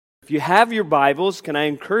If you have your Bibles, can I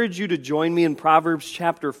encourage you to join me in Proverbs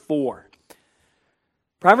chapter 4?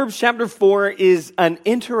 Proverbs chapter 4 is an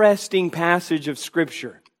interesting passage of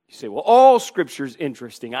Scripture. You say, well, all Scripture is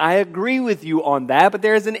interesting. I agree with you on that, but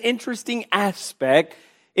there is an interesting aspect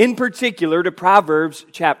in particular to Proverbs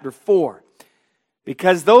chapter 4.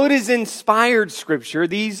 Because though it is inspired Scripture,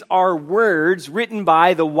 these are words written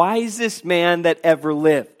by the wisest man that ever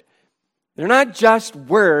lived. They're not just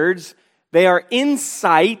words, they are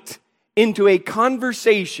insight into a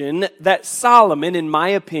conversation that Solomon, in my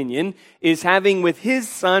opinion, is having with his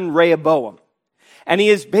son Rehoboam. And he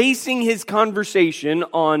is basing his conversation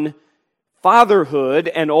on fatherhood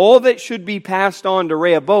and all that should be passed on to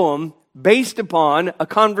Rehoboam based upon a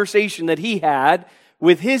conversation that he had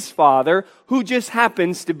with his father, who just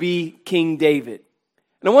happens to be King David.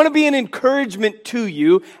 And I want to be an encouragement to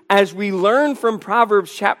you as we learn from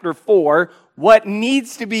Proverbs chapter 4 what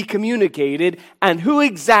needs to be communicated and who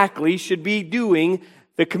exactly should be doing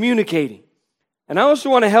the communicating. And I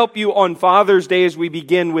also want to help you on Father's Day as we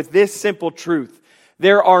begin with this simple truth.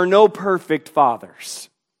 There are no perfect fathers.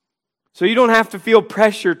 So you don't have to feel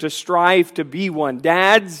pressure to strive to be one.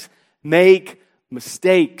 Dads make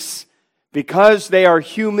mistakes because they are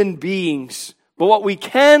human beings. But what we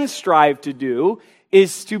can strive to do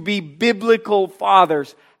is to be biblical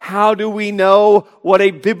fathers. How do we know what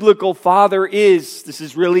a biblical father is? This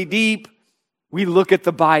is really deep. We look at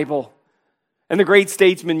the Bible. And the great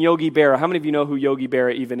statesman Yogi Berra. How many of you know who Yogi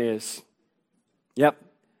Berra even is? Yep.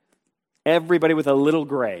 Everybody with a little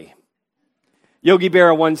gray. Yogi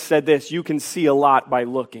Berra once said this, you can see a lot by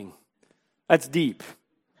looking. That's deep.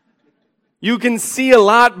 You can see a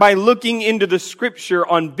lot by looking into the Scripture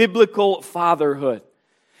on biblical fatherhood.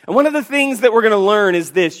 And one of the things that we're going to learn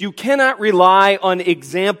is this. You cannot rely on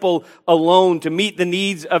example alone to meet the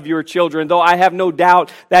needs of your children, though I have no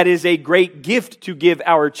doubt that is a great gift to give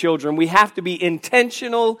our children. We have to be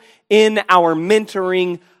intentional in our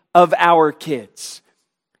mentoring of our kids.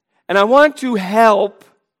 And I want to help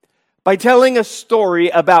by telling a story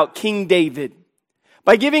about King David,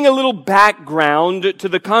 by giving a little background to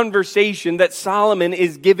the conversation that Solomon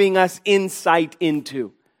is giving us insight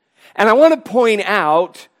into. And I want to point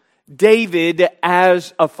out David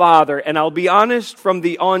as a father. And I'll be honest from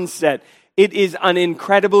the onset, it is an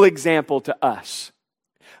incredible example to us.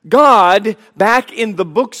 God, back in the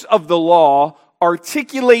books of the law,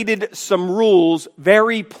 articulated some rules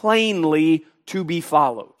very plainly to be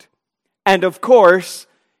followed. And of course,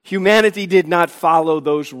 humanity did not follow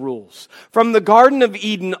those rules. From the Garden of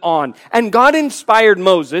Eden on. And God inspired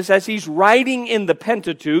Moses as he's writing in the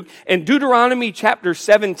Pentateuch in Deuteronomy chapter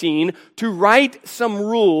 17 to write some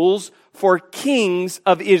rules for kings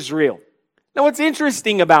of Israel. Now what's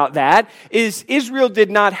interesting about that is Israel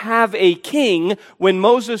did not have a king when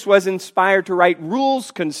Moses was inspired to write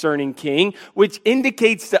rules concerning king, which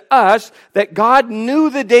indicates to us that God knew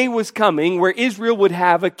the day was coming where Israel would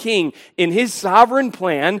have a king. In his sovereign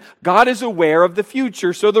plan, God is aware of the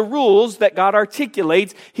future. So the rules that God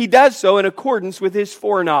articulates, he does so in accordance with his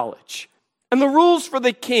foreknowledge. And the rules for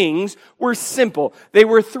the kings were simple. They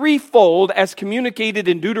were threefold as communicated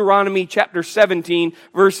in Deuteronomy chapter 17,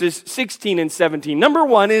 verses 16 and 17. Number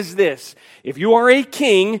one is this. If you are a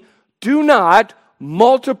king, do not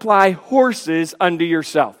multiply horses unto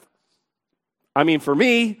yourself. I mean, for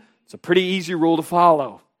me, it's a pretty easy rule to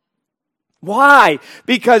follow. Why?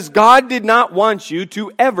 Because God did not want you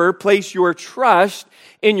to ever place your trust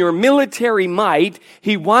in your military might.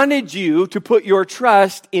 He wanted you to put your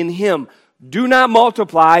trust in Him. Do not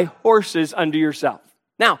multiply horses unto yourself.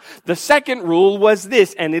 Now, the second rule was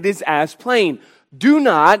this, and it is as plain. Do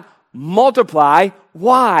not multiply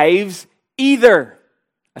wives either.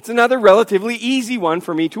 That's another relatively easy one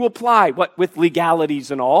for me to apply, what with legalities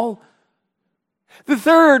and all. The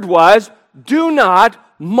third was, do not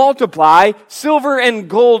multiply silver and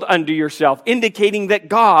gold unto yourself, indicating that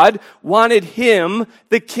God wanted him,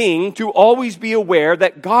 the king, to always be aware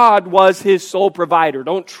that God was his sole provider.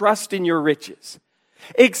 Don't trust in your riches.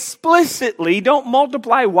 Explicitly, don't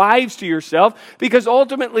multiply wives to yourself, because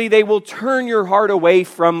ultimately they will turn your heart away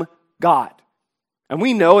from God. And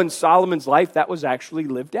we know in Solomon's life that was actually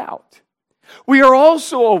lived out. We are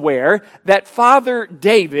also aware that Father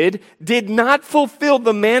David did not fulfill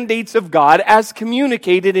the mandates of God as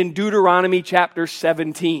communicated in Deuteronomy chapter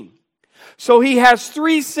 17. So he has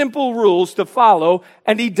three simple rules to follow,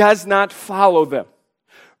 and he does not follow them.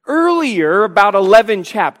 Earlier, about 11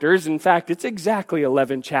 chapters, in fact, it's exactly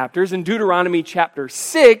 11 chapters, in Deuteronomy chapter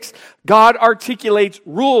 6, God articulates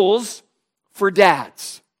rules for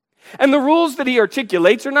dads. And the rules that he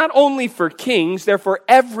articulates are not only for kings, they're for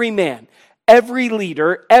every man. every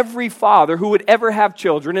leader, every father who would ever have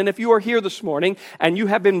children. And if you are here this morning and you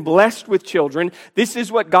have been blessed with children, this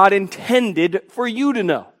is what God intended for you to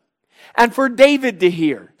know. And for David to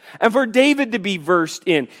hear, and for David to be versed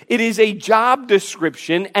in. It is a job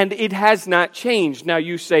description, and it has not changed. Now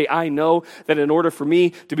you say, I know that in order for me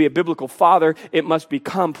to be a biblical father, it must be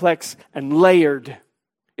complex and layered.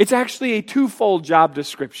 It's actually a twofold job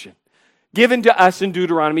description given to us in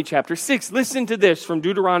Deuteronomy chapter 6. Listen to this from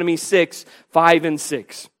Deuteronomy 6, 5 and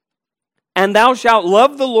 6. And thou shalt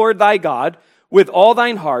love the Lord thy God with all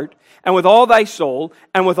thine heart, and with all thy soul,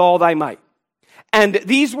 and with all thy might. And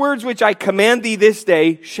these words which I command thee this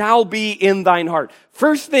day shall be in thine heart.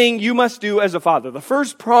 First thing you must do as a father, the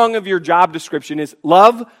first prong of your job description is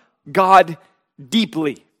love God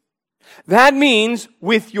deeply. That means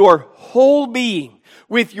with your whole being,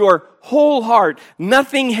 with your whole heart,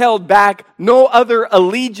 nothing held back, no other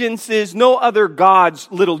allegiances, no other gods,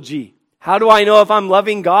 little g. How do I know if I'm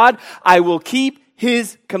loving God? I will keep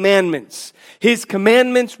His commandments. His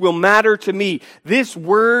commandments will matter to me. This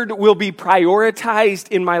word will be prioritized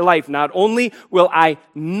in my life. Not only will I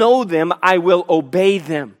know them, I will obey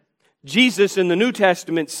them. Jesus in the New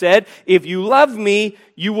Testament said, if you love me,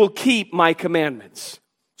 you will keep my commandments.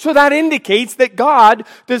 So that indicates that God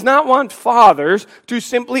does not want fathers to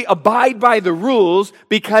simply abide by the rules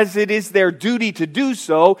because it is their duty to do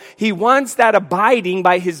so. He wants that abiding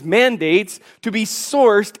by His mandates to be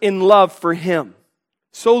sourced in love for Him.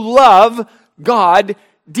 So love God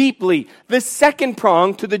deeply. The second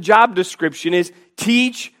prong to the job description is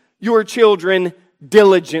teach your children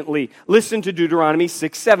diligently. Listen to Deuteronomy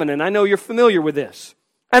 6, 7, and I know you're familiar with this.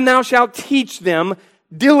 And thou shalt teach them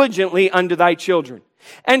diligently unto thy children,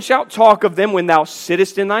 and shalt talk of them when thou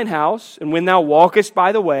sittest in thine house, and when thou walkest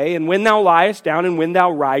by the way, and when thou liest down, and when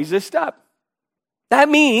thou risest up. That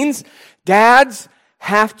means dads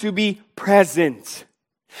have to be present.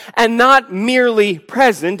 And not merely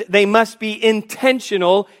present, they must be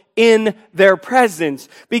intentional in their presence.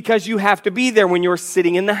 Because you have to be there when you're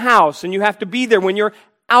sitting in the house, and you have to be there when you're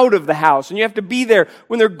out of the house, and you have to be there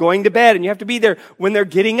when they're going to bed, and you have to be there when they're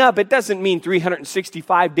getting up. It doesn't mean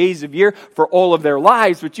 365 days of year for all of their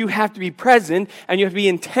lives, but you have to be present, and you have to be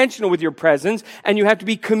intentional with your presence, and you have to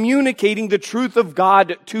be communicating the truth of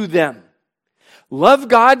God to them. Love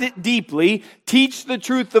God deeply, teach the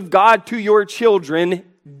truth of God to your children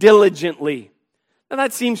diligently. Now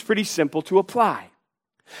that seems pretty simple to apply.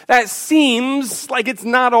 That seems like it's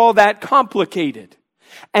not all that complicated.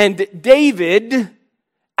 And David,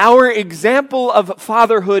 our example of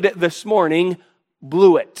fatherhood this morning,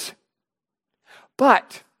 blew it.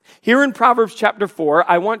 But here in Proverbs chapter 4,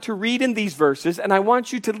 I want to read in these verses, and I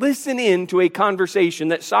want you to listen in to a conversation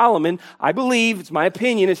that Solomon, I believe, it's my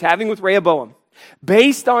opinion, is having with Rehoboam,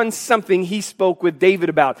 based on something he spoke with David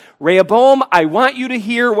about. Rehoboam, I want you to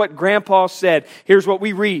hear what Grandpa said. Here's what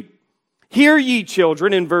we read. Hear ye,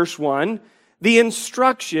 children, in verse 1, the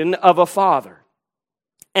instruction of a father,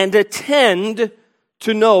 and attend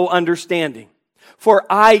to know understanding. For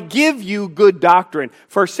I give you good doctrine,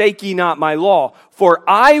 forsake ye not my law. For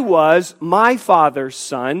I was my father's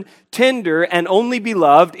son, tender and only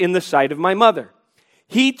beloved in the sight of my mother.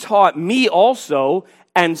 He taught me also,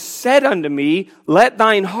 and said unto me, let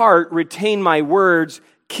thine heart retain my words,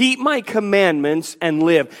 keep my commandments, and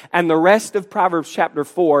live. And the rest of Proverbs chapter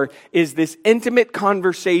 4 is this intimate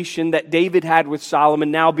conversation that David had with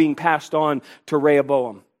Solomon, now being passed on to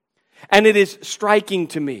Rehoboam. And it is striking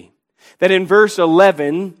to me that in verse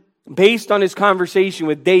 11, based on his conversation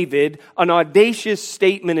with David, an audacious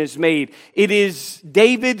statement is made. It is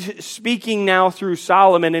David speaking now through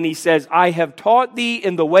Solomon, and he says, I have taught thee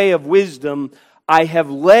in the way of wisdom, I have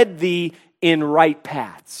led thee in right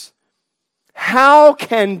paths. How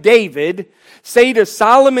can David say to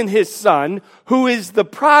Solomon his son, who is the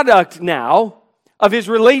product now of his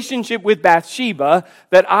relationship with Bathsheba,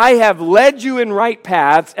 that I have led you in right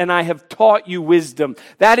paths and I have taught you wisdom?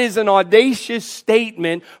 That is an audacious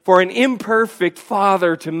statement for an imperfect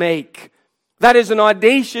father to make. That is an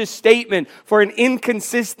audacious statement for an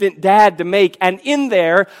inconsistent dad to make. And in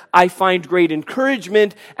there, I find great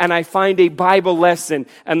encouragement and I find a Bible lesson.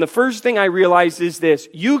 And the first thing I realize is this: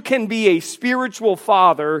 you can be a spiritual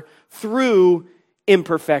father through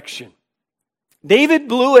imperfection. David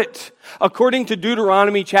blew it according to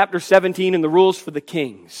Deuteronomy chapter 17 and the rules for the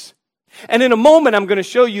kings. And in a moment, I'm going to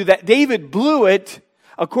show you that David blew it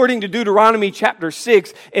according to Deuteronomy chapter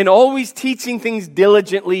 6 in always teaching things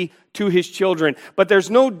diligently to his children. But there's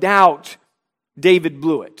no doubt David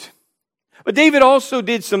blew it. But David also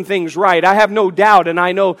did some things right. I have no doubt, and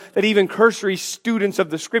I know that even cursory students of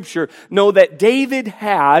the Scripture know that David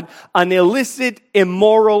had an illicit,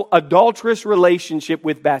 immoral, adulterous relationship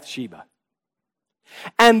with Bathsheba.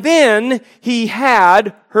 And then he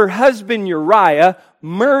had her husband Uriah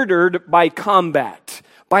murdered by combat,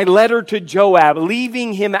 by letter to Joab,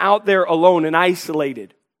 leaving him out there alone and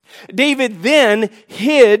isolated. David then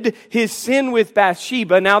hid his sin with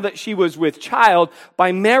Bathsheba, now that she was with child,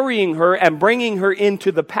 by marrying her and bringing her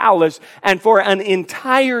into the palace. And for an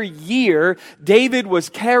entire year, David was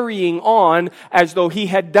carrying on as though he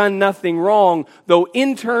had done nothing wrong, though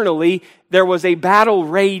internally there was a battle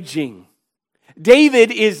raging.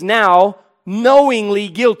 David is now knowingly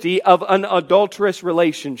guilty of an adulterous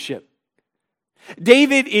relationship.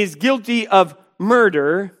 David is guilty of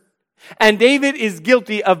murder. And David is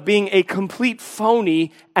guilty of being a complete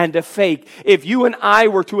phony and a fake. If you and I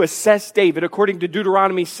were to assess David according to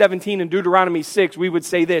Deuteronomy 17 and Deuteronomy 6, we would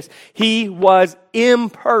say this: he was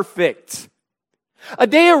imperfect. A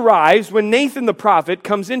day arrives when Nathan the prophet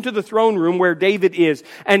comes into the throne room where David is,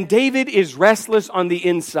 and David is restless on the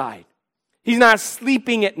inside. He's not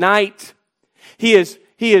sleeping at night. He is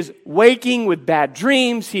waking with bad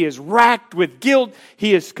dreams. He is racked with guilt.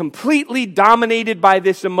 He is completely dominated by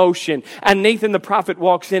this emotion. And Nathan the prophet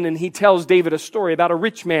walks in and he tells David a story about a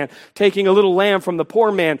rich man taking a little lamb from the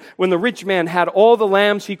poor man when the rich man had all the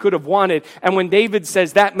lambs he could have wanted. And when David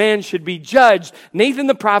says that man should be judged, Nathan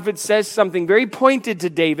the prophet says something very pointed to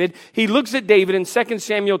David. He looks at David in 2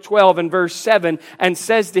 Samuel 12 and verse 7 and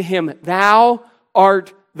says to him, "Thou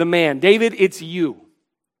art the man." David, it's you.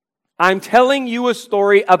 I'm telling you a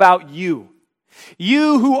story about you.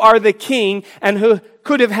 You who are the king and who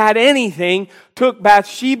could have had anything took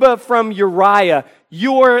Bathsheba from Uriah.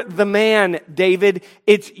 You're the man, David.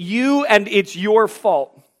 It's you and it's your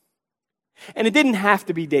fault. And it didn't have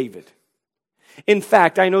to be David. In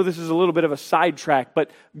fact, I know this is a little bit of a sidetrack, but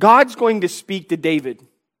God's going to speak to David.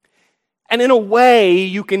 And in a way,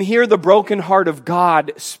 you can hear the broken heart of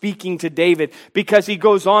God speaking to David, because he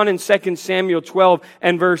goes on in 2 Samuel 12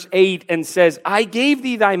 and verse 8 and says, "I gave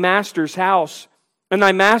thee thy master's house and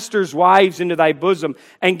thy master's wives into thy bosom,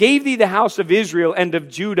 and gave thee the house of Israel and of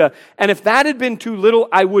Judah. And if that had been too little,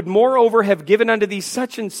 I would moreover have given unto thee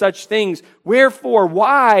such and such things. Wherefore,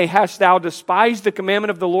 why hast thou despised the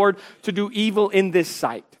commandment of the Lord to do evil in this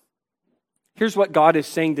sight?" Here's what God is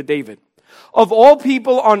saying to David. Of all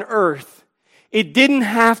people on earth, it didn't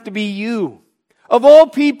have to be you. Of all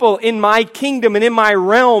people in my kingdom and in my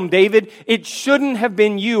realm, David, it shouldn't have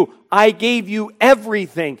been you. I gave you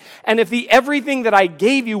everything. And if the everything that I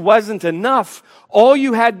gave you wasn't enough, all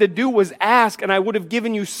you had to do was ask, and I would have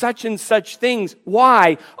given you such and such things.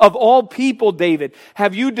 Why, of all people, David,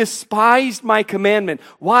 have you despised my commandment?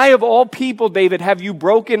 Why, of all people, David, have you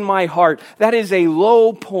broken my heart? That is a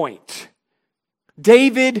low point.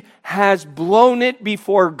 David has blown it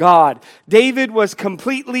before God. David was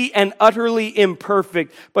completely and utterly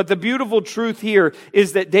imperfect. But the beautiful truth here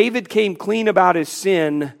is that David came clean about his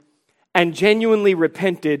sin and genuinely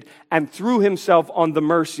repented and threw himself on the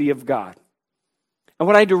mercy of God. And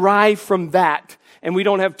what I derive from that, and we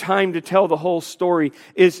don't have time to tell the whole story,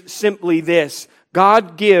 is simply this: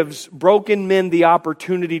 God gives broken men the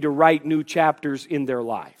opportunity to write new chapters in their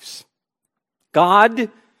lives.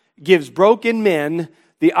 God gives broken men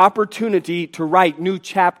the opportunity to write new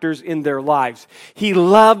chapters in their lives. He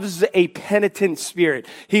loves a penitent spirit.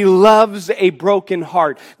 He loves a broken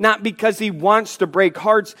heart. Not because he wants to break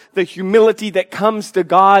hearts, the humility that comes to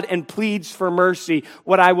God and pleads for mercy.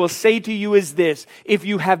 What I will say to you is this: if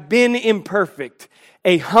you have been imperfect,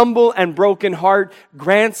 a humble and broken heart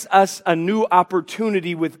grants us a new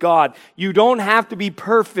opportunity with God. You don't have to be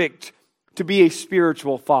perfect to be a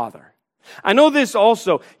spiritual father. I know this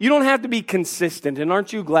also. You don't have to be consistent, and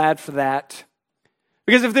aren't you glad for that?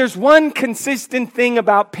 Because if there's one consistent thing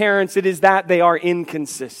about parents, it is that they are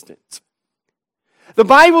inconsistent. The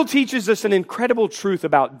Bible teaches us an incredible truth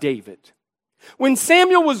about David. When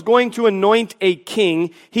Samuel was going to anoint a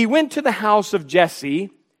king, he went to the house of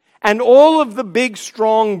Jesse, and all of the big,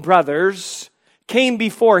 strong brothers came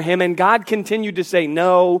before him, and God continued to say,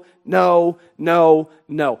 no, no, no,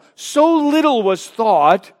 no. So little was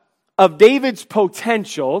thought of David's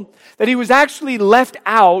potential that he was actually left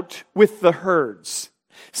out with the herds.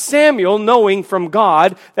 Samuel, knowing from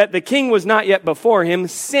God that the king was not yet before him,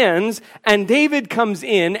 sins, and David comes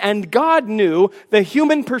in, and God knew the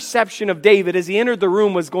human perception of David as he entered the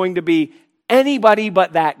room was going to be anybody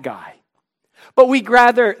but that guy. But we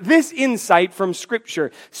gather this insight from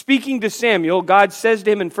Scripture. Speaking to Samuel, God says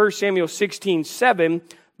to him in 1 Samuel 16:7,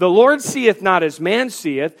 "The Lord seeth not as man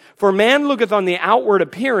seeth, for man looketh on the outward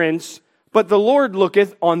appearance, But the Lord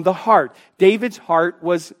looketh on the heart. David's heart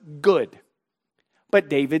was good, but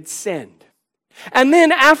David sinned. And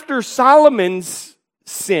then after Solomon's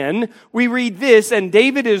sin, we read this, and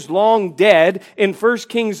David is long dead in 1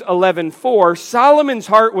 Kings 11:4. Solomon's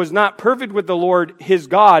heart was not perfect with the Lord his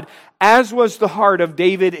God, as was the heart of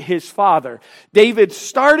David his father. David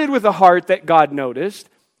started with a heart that God noticed,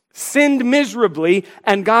 sinned miserably,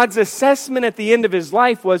 and God's assessment at the end of his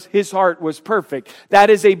life was his heart was perfect. That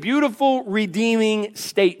is a beautiful, redeeming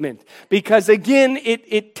statement. Because again,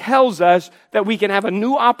 it tells us that we can have a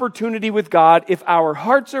new opportunity with God if our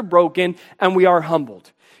hearts are broken and we are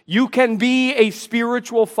humbled. You can be a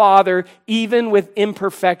spiritual father even with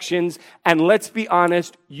imperfections, and let's be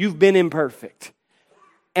honest, you've been imperfect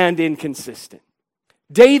and inconsistent.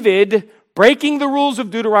 David, breaking the rules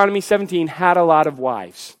of Deuteronomy 17, had a lot of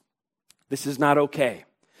wives. This is not okay.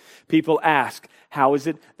 People ask, how is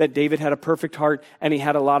it that David had a perfect heart and he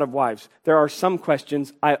had a lot of wives? There are some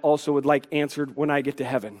questions I also would like answered when I get to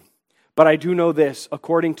heaven. But I do know this,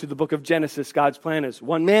 according to the book of Genesis, God's plan is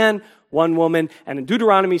one man, one woman, and in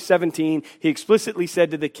Deuteronomy 17, he explicitly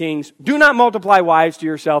said to the kings, do not multiply wives to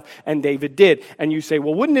yourself, and David did. And you say,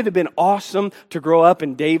 well, wouldn't it have been awesome to grow up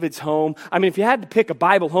in David's home? I mean, if you had to pick a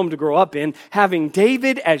Bible home to grow up in, having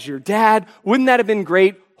David as your dad, wouldn't that have been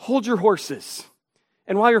great? Hold your horses.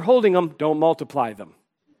 And while you're holding them, don't multiply them.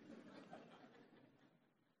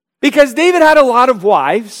 Because David had a lot of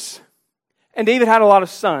wives, and David had a lot of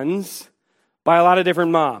sons by a lot of different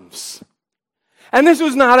moms. And this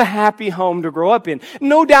was not a happy home to grow up in.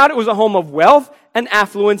 No doubt it was a home of wealth and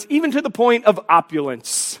affluence, even to the point of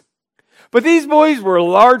opulence. But these boys were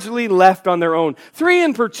largely left on their own. Three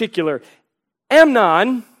in particular: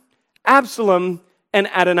 Amnon, Absalom, and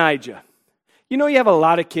Adonijah. You know you have a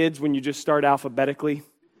lot of kids when you just start alphabetically,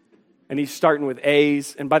 and he's starting with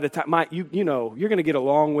A's, and by the time, you know, you're going to get a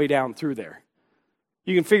long way down through there.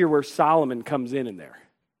 You can figure where Solomon comes in there.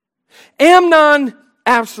 Amnon,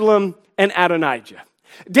 Absalom, and Adonijah.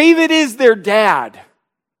 David is their dad.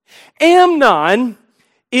 Amnon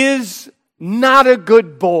is not a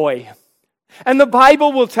good boy. And the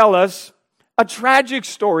Bible will tell us a tragic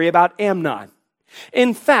story about Amnon.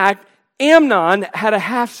 In fact, Amnon had a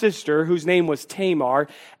half-sister whose name was Tamar,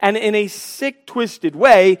 and in a sick, twisted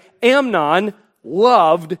way, Amnon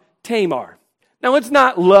loved Tamar. Now, it's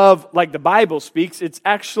not love like the Bible speaks, it's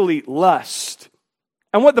actually lust.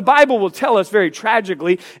 And what the Bible will tell us very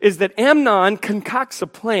tragically is that Amnon concocts a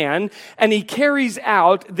plan, and he carries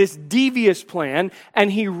out this devious plan,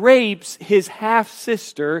 and he rapes his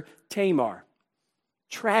half-sister Tamar.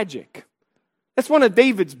 Tragic. That's one of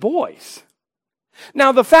David's boys.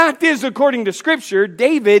 Now, the fact is, according to Scripture,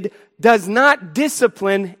 David does not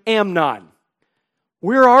discipline Amnon.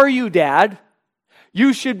 Where are you, Dad?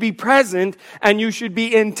 You should be present, and you should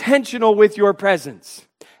be intentional with your presence.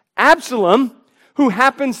 Absalom, who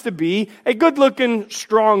happens to be a good-looking,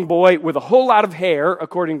 strong boy with a whole lot of hair,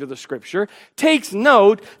 according to the Scripture, takes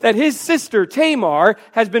note that his sister Tamar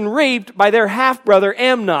has been raped by their half-brother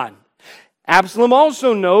Amnon. Absalom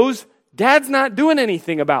also knows Dad's not doing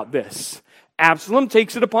anything about this. Absalom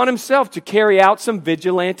takes it upon himself to carry out some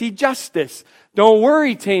vigilante justice. Don't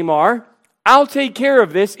worry, Tamar. I'll take care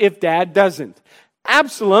of this if Dad doesn't.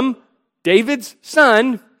 Absalom, David's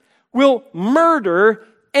son, will murder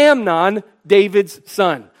Amnon, David's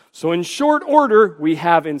son. So in short order, we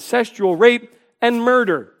have incestual rape and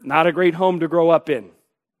murder. Not a great home to grow up in.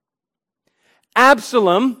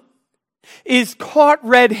 Absalom is caught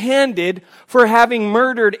red-handed for having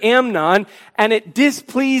murdered Amnon, and it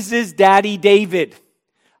displeases Daddy David.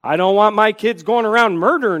 I don't want my kids going around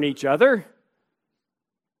murdering each other.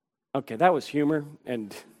 Okay, that was humor,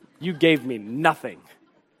 and you gave me nothing.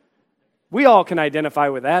 We all can identify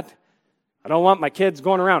with that. I don't want my kids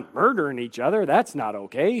going around murdering each other. That's not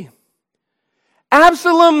okay.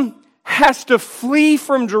 Absalom has to flee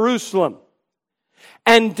from Jerusalem,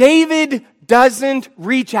 and David doesn't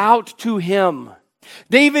reach out to him.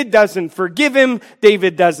 David doesn't forgive him.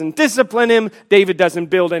 David doesn't discipline him. David doesn't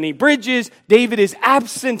build any bridges. David is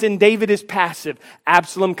absent and David is passive.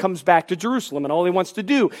 Absalom comes back to Jerusalem, and all he wants to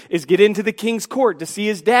do is get into the king's court to see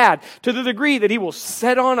his dad, to the degree that he will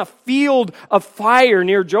set on a field of fire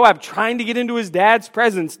near Joab, trying to get into his dad's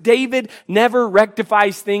presence. David never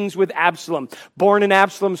rectifies things with Absalom. Born in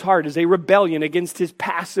Absalom's heart is a rebellion against his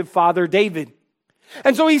passive father David.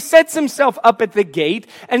 And so he sets himself up at the gate,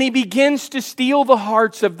 and he begins to steal the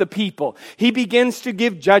hearts of the people. He begins to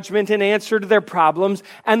give judgment and answer to their problems,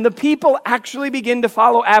 and the people actually begin to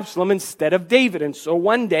follow Absalom instead of David. And so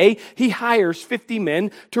one day, he hires 50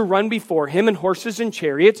 men to run before him in horses and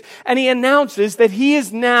chariots, and he announces that he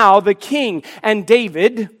is now the king. And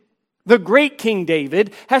David, The great King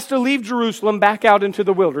David has to leave Jerusalem back out into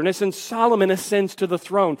the wilderness, and Solomon ascends to the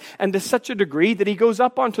throne, and to such a degree that he goes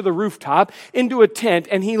up onto the rooftop into a tent,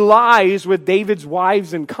 and he lies with David's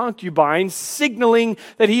wives and concubines, signaling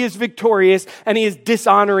that he is victorious and he is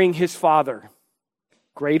dishonoring his father.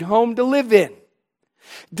 Great home to live in.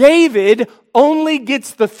 David only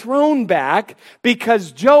gets the throne back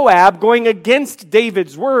because Joab, going against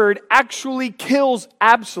David's word, actually kills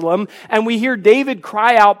Absalom. And we hear David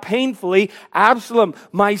cry out painfully, "Absalom,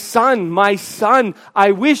 my son,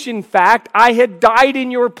 I wish in fact I had died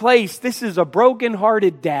in your place." This is a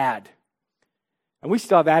broken-hearted dad. And we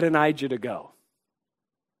still have Adonijah to go.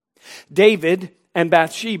 David and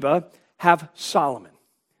Bathsheba have Solomon.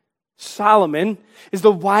 Solomon is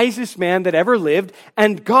the wisest man that ever lived,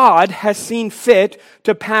 and God has seen fit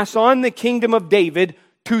to pass on the kingdom of David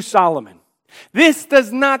to Solomon. This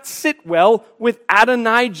does not sit well with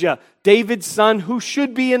Adonijah, David's son, who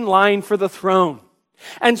should be in line for the throne.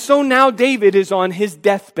 And so now David is on his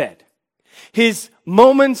deathbed. His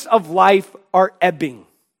moments of life are ebbing.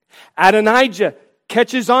 Adonijah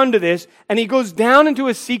catches on to this, and he goes down into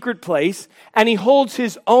a secret place, and he holds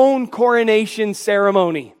his own coronation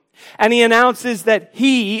ceremony. And he announces that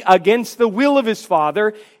he, against the will of his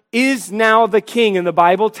father, is now the king. And the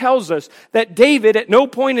Bible tells us that David, at no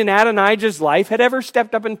point in Adonijah's life, had ever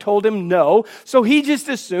stepped up and told him no. So he just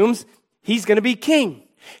assumes he's going to be king.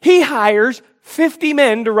 He hires 50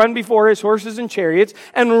 men to run before his horses and chariots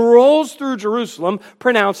and rolls through Jerusalem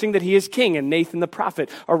pronouncing that he is king. And Nathan the prophet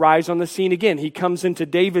arrives on the scene again. He comes into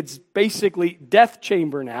David's basically death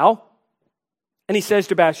chamber now. And he says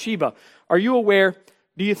to Bathsheba, "Are you aware?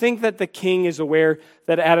 Do you think that the king is aware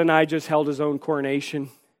that Adonijah's held his own coronation?"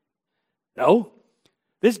 No.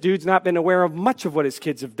 This dude's not been aware of much of what his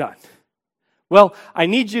kids have done. Well, I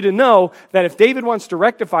need you to know that if David wants to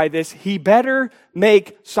rectify this, he better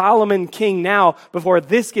make Solomon king now before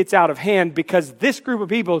this gets out of hand, because this group of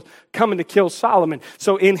people is coming to kill Solomon.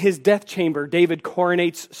 So in his death chamber, David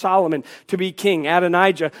coronates Solomon to be king.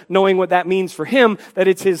 Adonijah, knowing what that means for him, that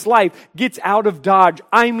it's his life, gets out of Dodge.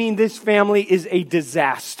 I mean, this family is a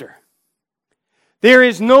disaster. There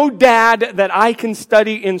is no dad that I can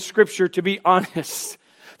study in Scripture, to be honest,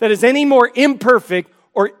 that is any more imperfect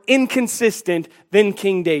or inconsistent than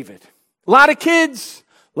King David. A lot of kids,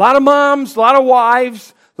 a lot of moms, a lot of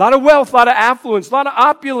wives, a lot of wealth, a lot of affluence, a lot of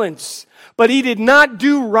opulence. But he did not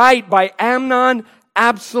do right by Amnon,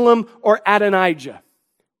 Absalom, or Adonijah.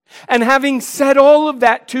 And having said all of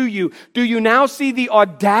that to you, do you now see the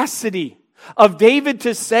audacity of David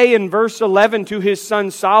to say in verse 11 to his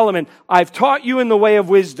son Solomon, "I've taught you in the way of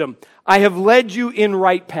wisdom. I have led you in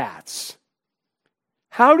right paths."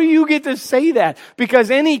 How do you get to say that?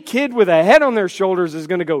 Because any kid with a head on their shoulders is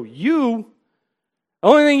going to go, "You? The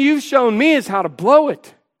only thing you've shown me is how to blow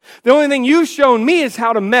it. The only thing you've shown me is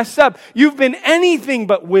how to mess up. You've been anything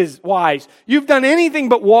but wise. You've done anything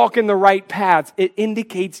but walk in the right paths." It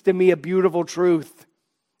indicates to me a beautiful truth.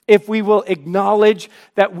 If we will acknowledge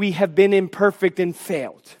that we have been imperfect and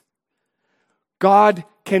failed, God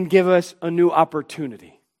can give us a new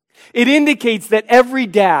opportunity. It indicates that every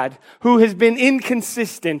dad who has been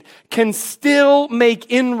inconsistent can still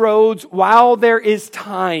make inroads while there is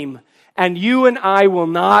time, and you and I will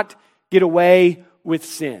not get away with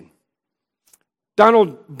sin.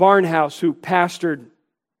 Donald Barnhouse, who pastored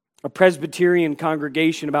a Presbyterian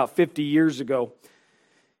congregation about 50 years ago,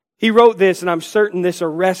 he wrote this, and I'm certain this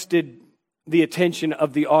arrested the attention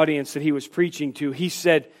of the audience that he was preaching to. He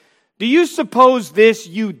said, "Do you suppose this,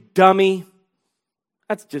 you dummy?"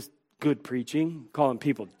 That's just good preaching, calling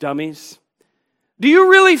people dummies. "Do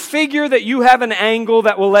you really figure that you have an angle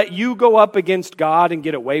that will let you go up against God and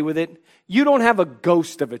get away with it? You don't have a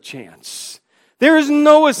ghost of a chance. There is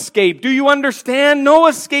no escape. Do you understand? No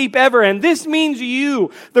escape ever. And this means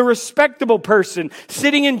you, the respectable person,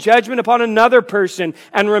 sitting in judgment upon another person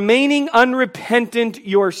and remaining unrepentant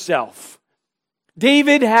yourself."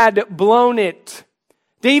 David had blown it.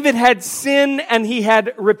 David had sinned and he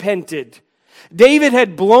had repented. David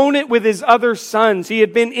had blown it with his other sons. He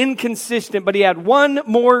had been inconsistent, but he had one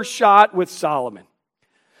more shot with Solomon.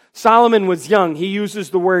 Solomon was young. He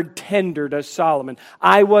uses the word tender to Solomon.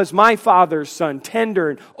 "I was my father's son,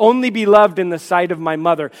 tender and only beloved in the sight of my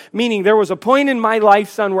mother." Meaning there was a point in my life,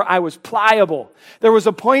 son, where I was pliable. There was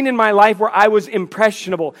a point in my life where I was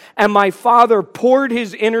impressionable. And my father poured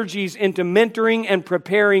his energies into mentoring and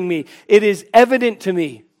preparing me. It is evident to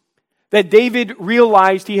me that David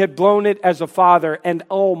realized he had blown it as a father, and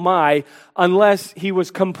oh my, unless he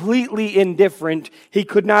was completely indifferent, he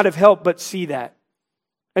could not have helped but see that.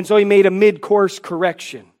 And so he made a mid-course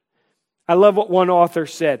correction. I love what one author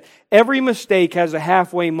said. Every mistake has a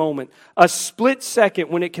halfway moment, a split second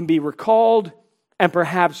when it can be recalled and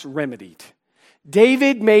perhaps remedied.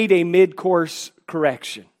 David made a mid-course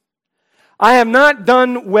correction. I have not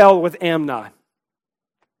done well with Amnon.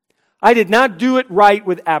 I did not do it right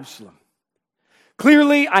with Absalom.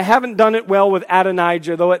 Clearly, I haven't done it well with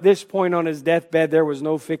Adonijah, though at this point on his deathbed, there was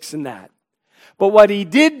no fixing that. But what he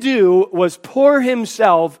did do was pour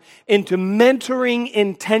himself into mentoring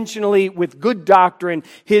intentionally with good doctrine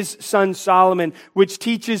his son Solomon, which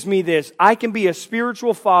teaches me this. I can be a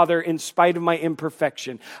spiritual father in spite of my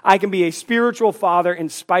imperfection. I can be a spiritual father in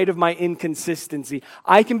spite of my inconsistency.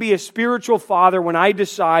 I can be a spiritual father when I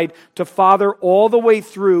decide to father all the way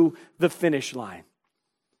through the finish line.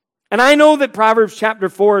 And I know that Proverbs chapter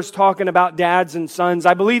 4 is talking about dads and sons.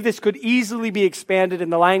 I believe this could easily be expanded, and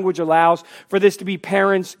the language allows for this to be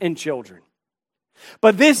parents and children.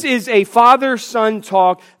 But this is a father-son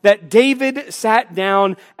talk that David sat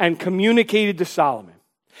down and communicated to Solomon.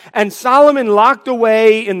 And Solomon locked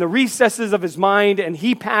away in the recesses of his mind, and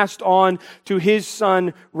he passed on to his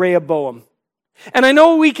son Rehoboam. And I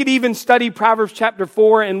know we could even study Proverbs chapter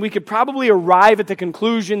 4 and we could probably arrive at the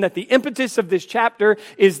conclusion that the impetus of this chapter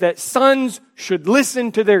is that sons should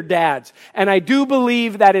listen to their dads. And I do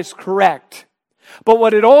believe that is correct. But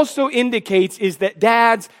what it also indicates is that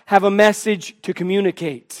dads have a message to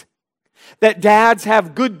communicate. That dads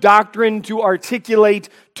have good doctrine to articulate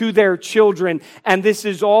to their children. And this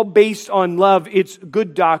is all based on love. It's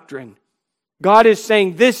good doctrine. God is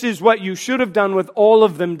saying, this is what you should have done with all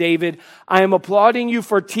of them, David. I am applauding you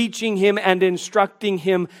for teaching him and instructing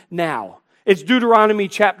him now. It's Deuteronomy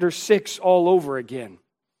chapter 6 all over again.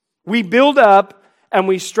 We build up and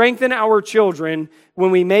we strengthen our children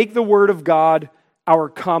when we make the Word of God our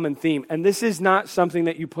common theme. And this is not something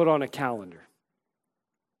that you put on a calendar.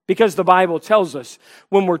 Because the Bible tells us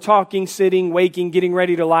when we're talking, sitting, waking, getting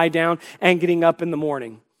ready to lie down, and getting up in the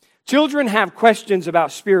morning. Children have questions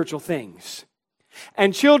about spiritual things.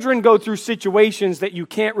 And children go through situations that you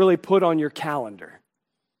can't really put on your calendar.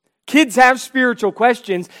 Kids have spiritual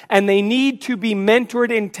questions, and they need to be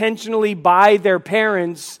mentored intentionally by their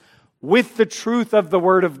parents with the truth of the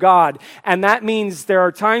Word of God. And that means there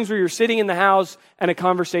are times where you're sitting in the house and a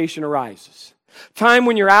conversation arises. Time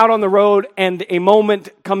when you're out on the road and a moment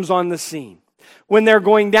comes on the scene. When they're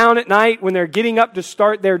going down at night, when they're getting up to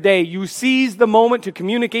start their day, you seize the moment to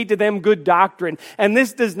communicate to them good doctrine. And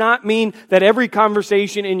this does not mean that every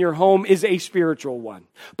conversation in your home is a spiritual one.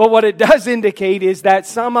 But what it does indicate is that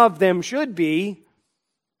some of them should be.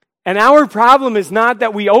 And our problem is not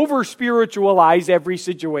that we over-spiritualize every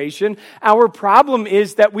situation. Our problem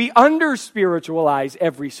is that we under-spiritualize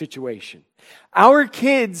every situation. Our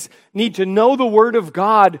kids need to know the Word of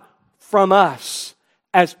God from us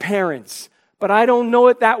as parents. But I don't know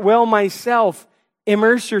it that well myself.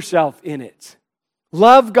 Immerse yourself in it.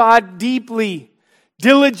 Love God deeply.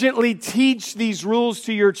 Diligently teach these rules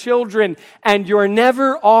to your children, and you're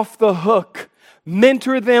never off the hook.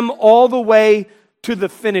 Mentor them all the way to the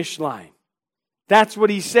finish line. That's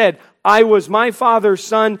what he said. I was my father's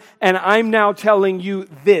son, and I'm now telling you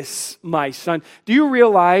this, my son. Do you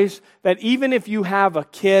realize that even if you have a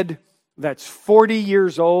kid that's 40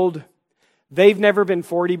 years old, they've never been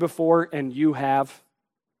 40 before, and you have?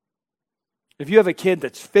 If you have a kid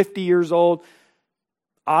that's 50 years old,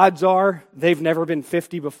 odds are they've never been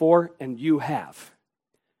 50 before, and you have.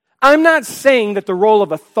 I'm not saying that the role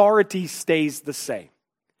of authority stays the same.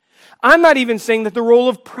 I'm not even saying that the role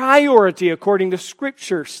of priority according to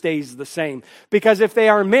Scripture stays the same. Because if they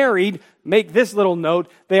are married, make this little note,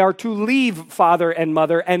 they are to leave father and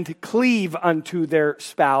mother and to cleave unto their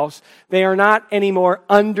spouse. They are not anymore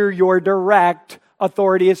under your direct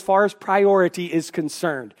authority as far as priority is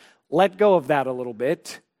concerned. Let go of that a little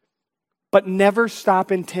bit, but never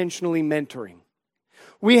stop intentionally mentoring.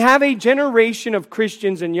 We have a generation of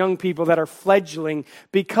Christians and young people that are fledgling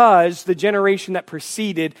because the generation that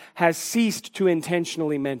preceded has ceased to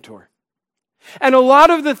intentionally mentor. And a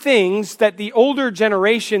lot of the things that the older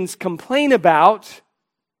generations complain about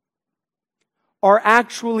are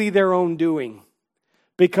actually their own doing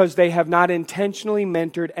because they have not intentionally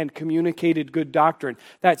mentored and communicated good doctrine.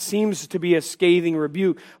 That seems to be a scathing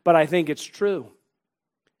rebuke, but I think it's true.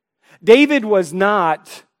 David was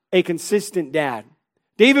not a consistent dad.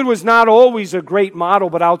 David was not always a great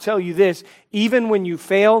model, but I'll tell you this, even when you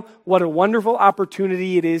fail, what a wonderful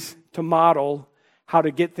opportunity it is to model how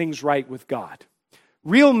to get things right with God.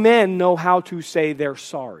 Real men know how to say they're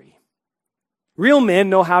sorry. Real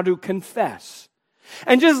men know how to confess.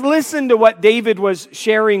 And just listen to what David was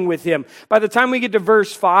sharing with him. By the time we get to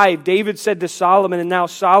verse 5, David said to Solomon, and now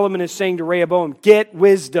Solomon is saying to Rehoboam, get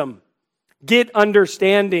wisdom. Get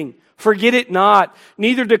understanding. Forget it not,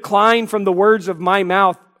 neither decline from the words of my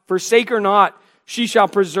mouth. Forsake her not. She shall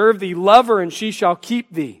preserve thee. Love her, and she shall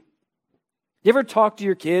keep thee. You ever talk to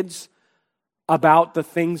your kids about the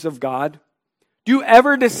things of God? Do you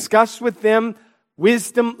ever discuss with them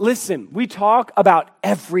wisdom? Listen, we talk about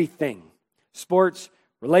everything. Sports,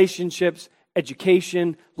 relationships,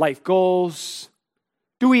 education, life goals.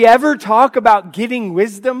 Do we ever talk about getting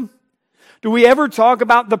wisdom? Do we ever talk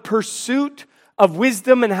about the pursuit of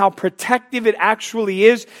wisdom and how protective it actually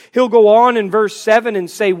is? He'll go on in verse 7 and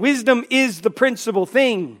say, wisdom is the principal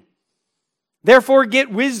thing. Therefore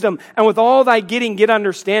get wisdom, and with all thy getting get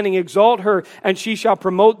understanding. Exalt her, and she shall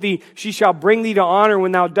promote thee. She shall bring thee to honor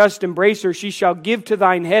when thou dost embrace her. She shall give to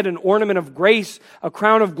thine head an ornament of grace. A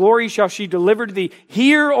crown of glory shall she deliver to thee.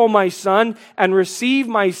 Hear, O my son, and receive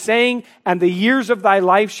my saying, and the years of thy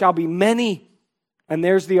life shall be many. And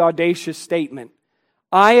there's the audacious statement.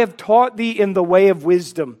 I have taught thee in the way of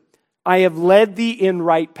wisdom. I have led thee in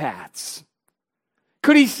right paths.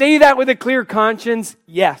 Could he say that with a clear conscience?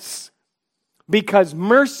 Yes. Because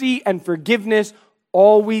mercy and forgiveness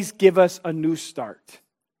always give us a new start.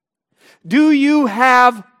 Do you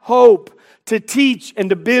have hope to teach and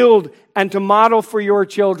to build and to model for your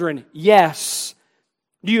children? Yes.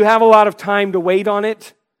 Do you have a lot of time to wait on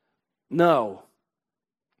it? No.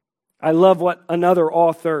 I love what another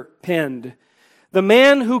author penned. The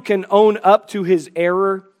man who can own up to his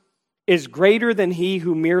error is greater than he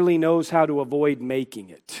who merely knows how to avoid making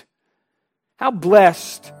it. How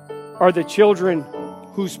blessed are the children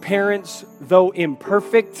whose parents, though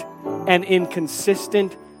imperfect and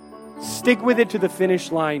inconsistent, stick with it to the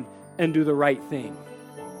finish line and do the right thing.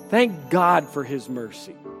 Thank God for His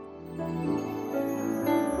mercy.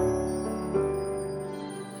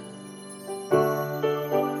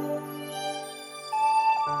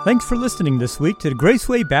 Thanks for listening this week to the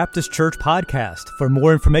Graceway Baptist Church podcast. For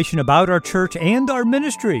more information about our church and our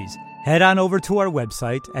ministries, head on over to our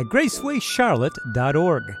website at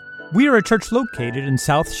gracewayscharlotte.org. We are a church located in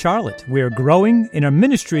South Charlotte. We are growing, and our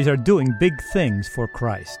ministries are doing big things for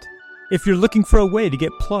Christ. If you're looking for a way to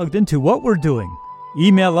get plugged into what we're doing,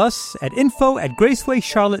 email us at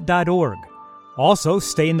info@gracewayscharlotte.org. Also,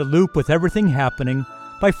 stay in the loop with everything happening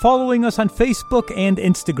by following us on Facebook and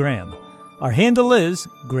Instagram. Our handle is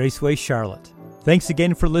Graceway Charlotte. Thanks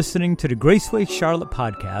again for listening to the Graceway Charlotte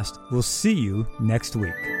podcast. We'll see you next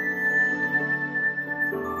week.